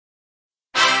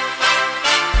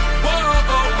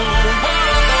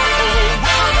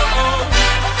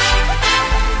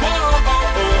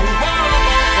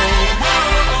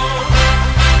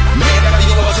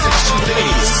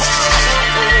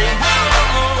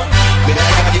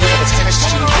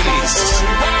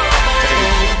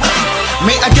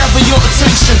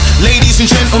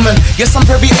gentleman. Yes, I'm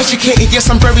very educated, yes,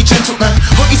 I'm very gentle, man.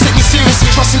 Hope you take me seriously,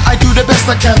 trusting I do the best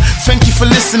I can. Thank you for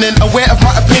listening, aware of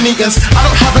my opinions. I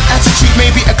don't have an attitude,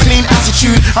 maybe a clean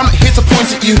attitude. I'm not here to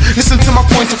point at you, listen to my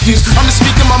point of views. I'm just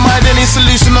speaking my mind, any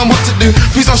solution on what to do.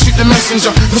 Please don't shoot the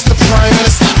messenger, Mr. Prime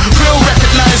Minister. Real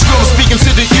recognize real, I'm speaking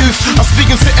to the youth. I'm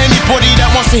speaking to anybody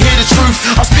that wants to hear the truth.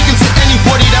 I'm speaking to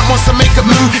anybody that wants to make a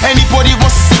move. Anybody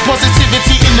wants to see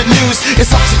positivity in the news.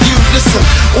 It's up to you, listen.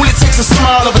 All it takes is a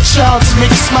smile of a child to make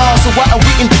you smile. So why are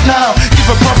we in it now? Give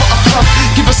a brother a hug,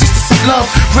 give a sister some love.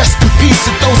 Rest in peace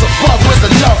to those above. Where's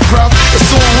the love, bruv? It's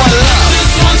all one love.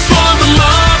 This one's for the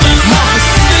mothers.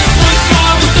 This one's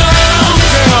for the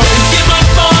girls. Give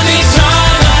up on each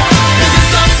other, 'cause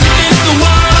it's us against the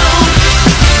world.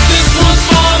 This one's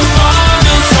for the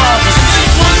fathers.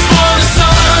 This one's for the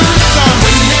sons.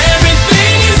 When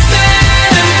everything is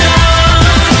said and done,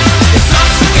 it's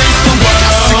us against the world.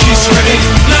 Got to keep spreading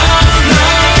love,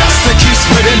 love. Got to keep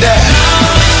spreading that.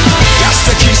 Got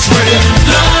to keep spreading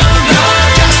Love, love.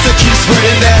 Got to keep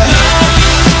spreading that.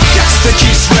 Got to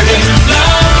keep spreading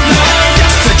Love, love.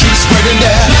 Got to keep spreading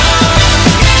that.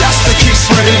 Got to keep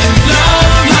spreading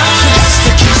Love, love. Got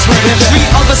to keep spreading that. Treat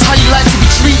others how you like to be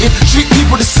treated. Treat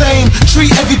people the same.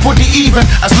 Treat everybody even.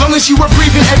 As long as you are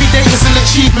breathing, every day is an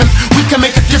achievement. We can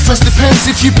make a difference, depends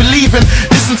if you believe in.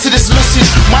 Listen to this message.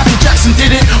 Michael Jackson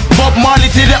did it, Bob Marley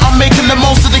did it. I'm making the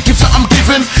most of the gifts that I'm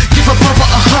given. Give a brother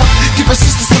a hug, give a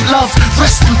sister some love.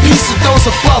 Rest in peace to those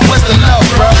above. Where's the love,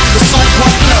 bro? It's all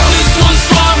one love. This one's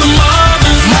for the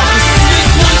mothers.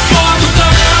 This one's for the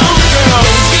girls.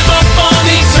 Give up on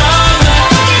each other,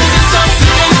 'cause it's us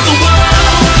against the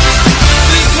world.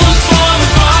 This one's for the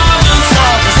fathers.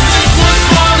 This one's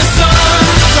for the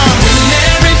sons. When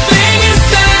everything is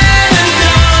said and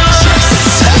done,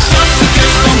 it's us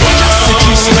against the world. Got to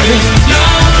keep spreading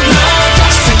Love, love.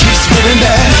 Got to keep spreading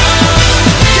that.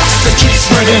 Got to keep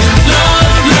spreading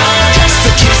Love, love. Got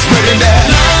to keep spreading that.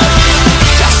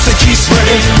 Got to keep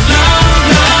spreading Love,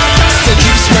 love. Got to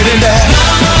keep spreading that.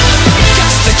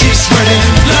 Got to keep spreading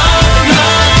Love,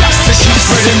 love. Got to keep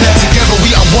spreading that. Together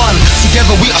we are one,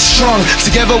 together we are strong.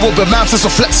 Together we'll be mountains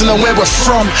reflecting on where we're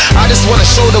from. I just wanna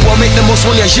show the world, make the most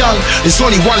when you're young. There's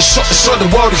only one shot to show the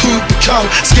world who we become.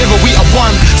 Together we are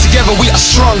one, together we are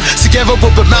strong. Together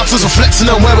we'll be mountains reflecting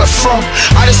on where we're from.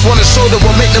 I just wanna show the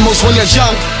world, make the most when you're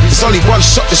young. There's only one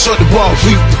shot to show the world who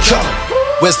we become.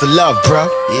 Where's the love, bro?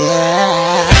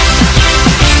 Yeah.